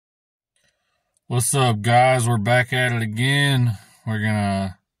What's up, guys? We're back at it again. We're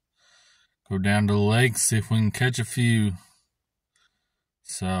gonna go down to the lake, see if we can catch a few.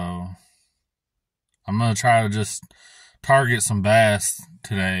 So I'm gonna try to just target some bass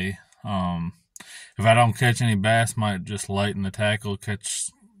today. If I don't catch any bass, might just lighten the tackle, catch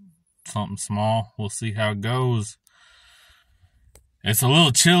something small. We'll see how it goes. It's a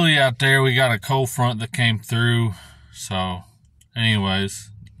little chilly out there. We got a cold front that came through. So anyways,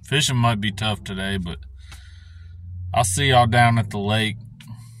 fishing might be tough today, but I'll see y'all down at the lake.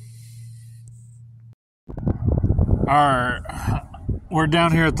 Alright, we're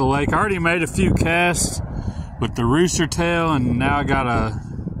down here at the lake. I already made a few casts with the rooster tail, and now I got a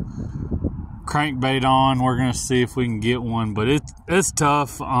crankbait on. We're gonna see if we can get one, but it's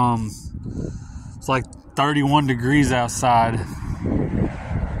tough. It's like 31 degrees outside,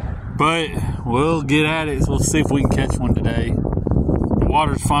 but we'll get at it. We'll see if we can catch one today. The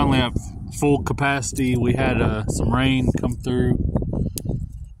water's finally at full capacity. We had some rain come through.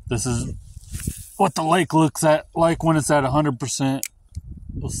 This is what the lake looks like when it's at 100%.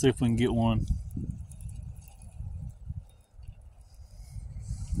 We'll see if we can get one.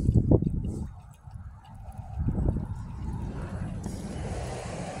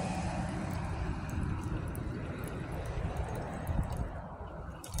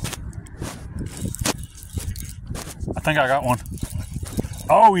 I think I got one.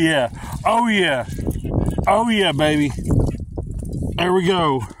 Oh yeah, oh yeah, oh yeah, baby. There we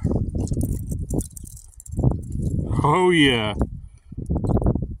go. Oh yeah.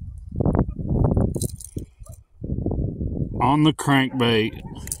 On the crankbait.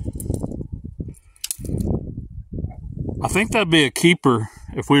 I think that'd be a keeper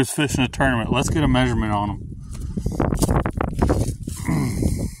if we was fishing a tournament. Let's get a measurement on them.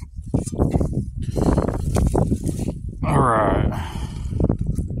 All right.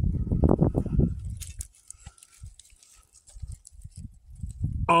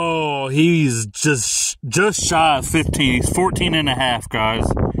 Oh, he's just shy of 15. He's 14 and a half, guys.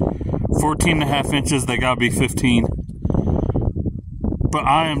 14 and a half inches. They gotta be 15. But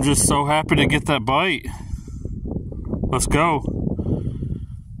I am just so happy to get that bite. Let's go.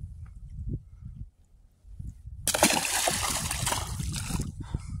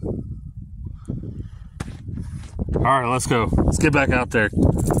 All right, let's go. Let's get back out there.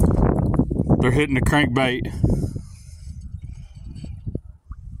 They're hitting the crankbait.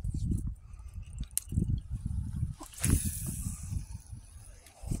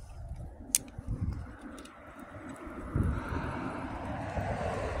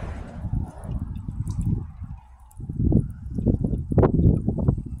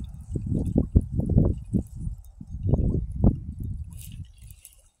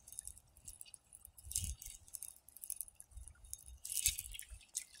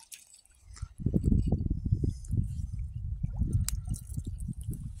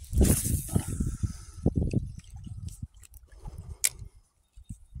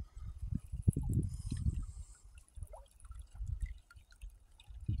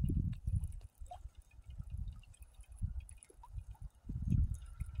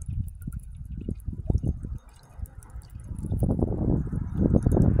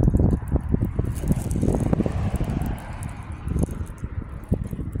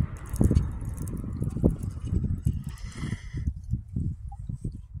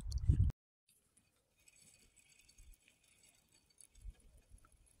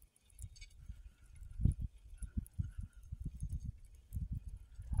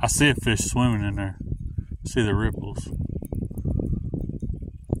 I see a fish swimming in there. See the ripples.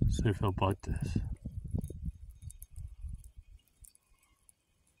 See if he'll bite this.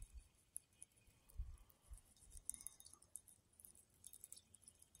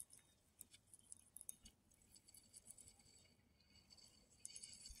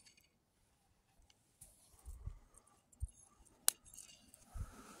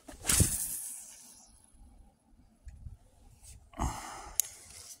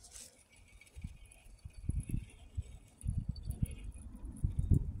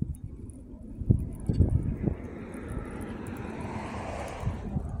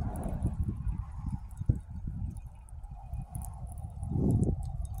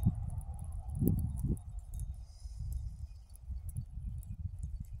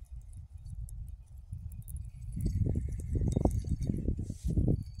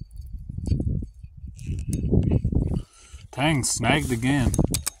 Dang, snagged again.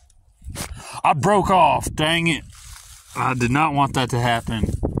 I broke off, dang it. I did not want that to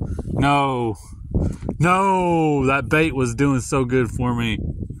happen. No. No, that bait was doing so good for me.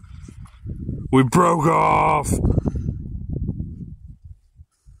 We broke off.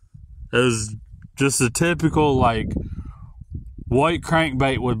 It was Just a typical like white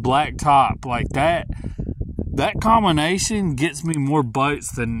crankbait with black top, like that. That combination gets me more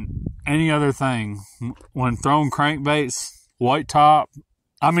bites than any other thing. When throwing crankbaits, white top,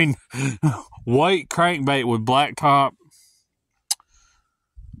 white crankbait with black top.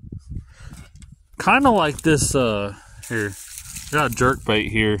 Kind of like this, here, got a jerk bait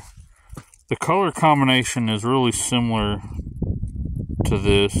here. The color combination is really similar to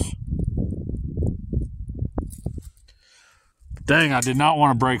this. Dang, I did not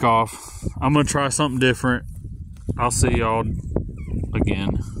want to break off. I'm going to try something different. I'll see y'all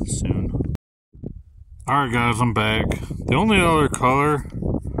again soon. Alright guys, I'm back. The only other color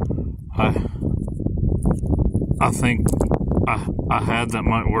I think I had that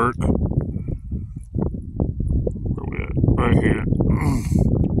might work. Where we at? Right here.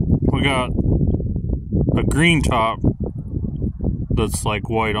 We got a green top that's like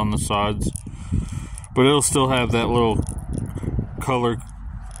white on the sides, but it'll still have that little color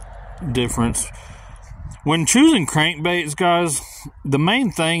difference. When choosing crankbaits, guys, the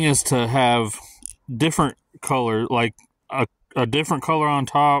main thing is to have different color, like a different color on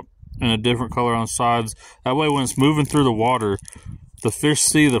top and a different color on sides. That way when it's moving through the water, the fish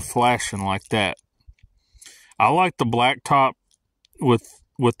see the flashing like that. I like the black top with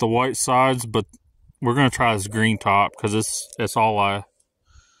the white sides, but we're gonna try this green top because it's all I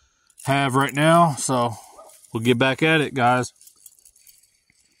have right now. So we'll get back at it, guys.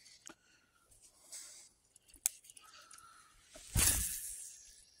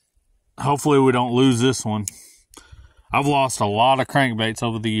 Hopefully we don't lose this one. I've lost a lot of crankbaits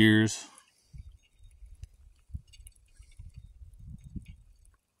over the years.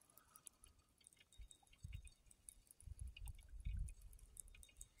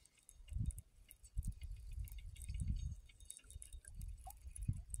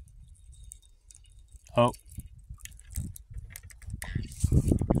 Oh.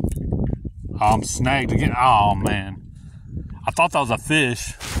 I'm snagged again. Oh man. I thought that was a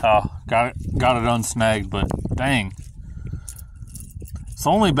fish. Got it unsnagged, but dang. It's the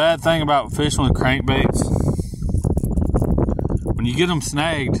only bad thing about fishing with crankbaits. When you get them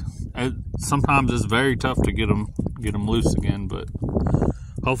snagged, sometimes it's very tough to get them loose again, but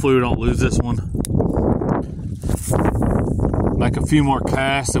hopefully we don't lose this one. Make a few more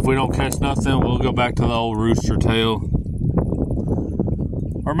casts. If we don't catch nothing, we'll go back to the old rooster tail.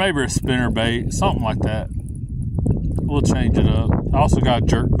 Or maybe a spinner bait, something like that. We'll change it up. I also got a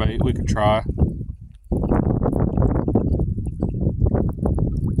jerk bait we could try.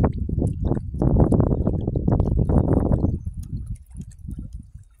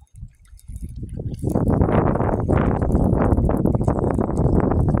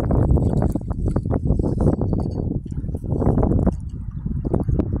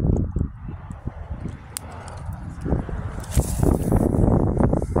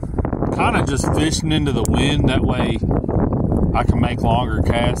 Kind of just fishing into the wind, that way I can make longer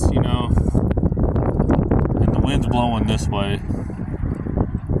casts, you know, and the wind's blowing this way.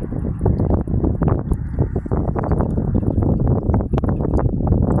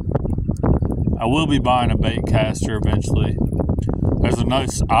 I will be buying a bait caster eventually. There's a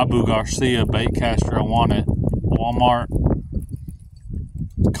nice Abu Garcia bait caster I want at Walmart.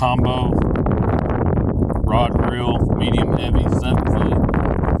 Combo, rod and reel, medium heavy, 7-foot.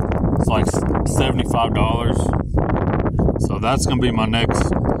 It's like $75. So that's gonna be my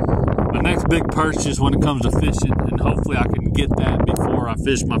next big purchase when it comes to fishing, and hopefully I can get that before I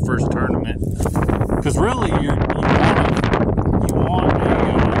fish my first tournament. Because really, you want a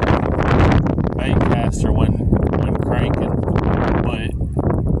bait caster when cranking, but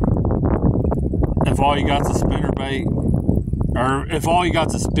if all you got's a spinner bait, or if all you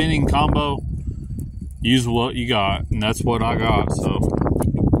got's a spinning combo, use what you got, and that's what I got. So,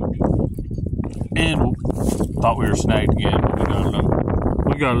 and thought we were snagged again, but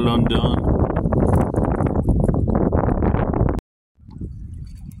we got it undone.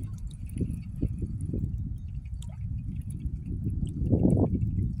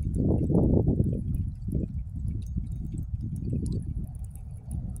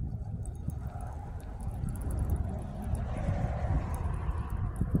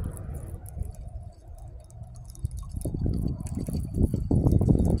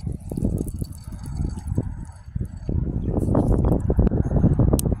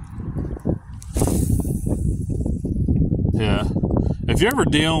 Yeah. If you're ever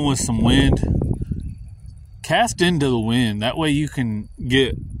dealing with some wind, cast into the wind. That way you can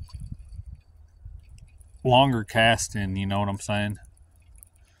get longer cast in, you know what I'm saying?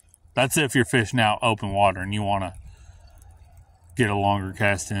 That's if you're fishing out open water and you want to get a longer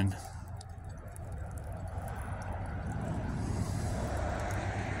cast in.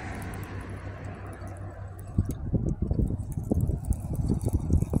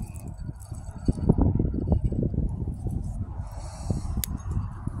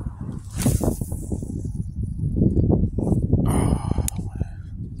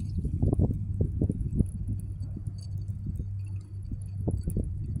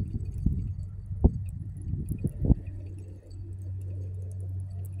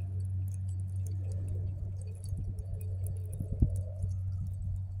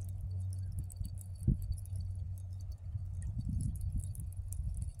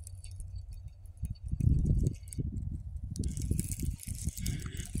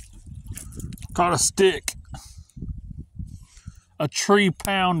 Caught a stick. A tree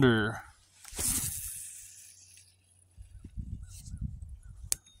pounder.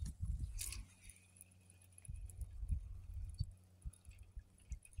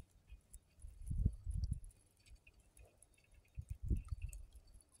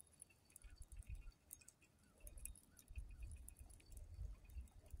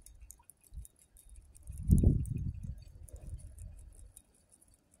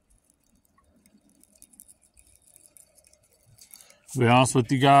 To be honest with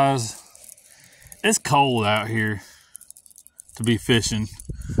you guys, it's cold out here to be fishing.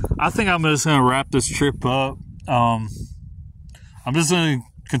 I think I'm just going to wrap this trip up. I'm just going to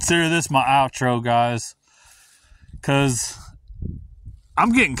consider this my outro, guys, because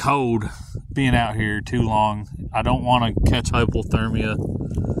I'm getting cold being out here too long. I don't want to catch hypothermia.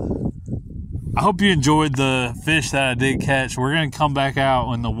 I hope you enjoyed the fish that I did catch. We're going to come back out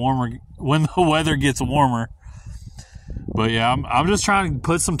when the weather gets warmer. But yeah, I'm just trying to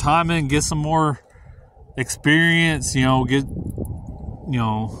put some time in, get some more experience, you're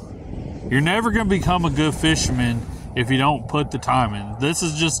never going to become a good fisherman if you don't put the time in. This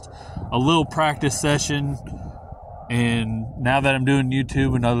is just a little practice session. And now that I'm doing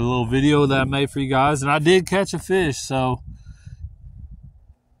YouTube, another little video that I made for you guys, and I did catch a fish. So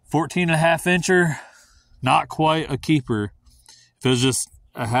 14.5-incher, not quite a keeper. If it was just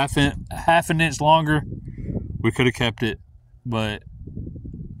a half an inch longer, we could have kept it. But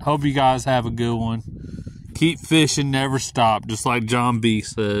hope you guys have a good one. Keep fishing, never stop, just like John B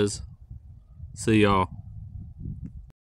says. See y'all.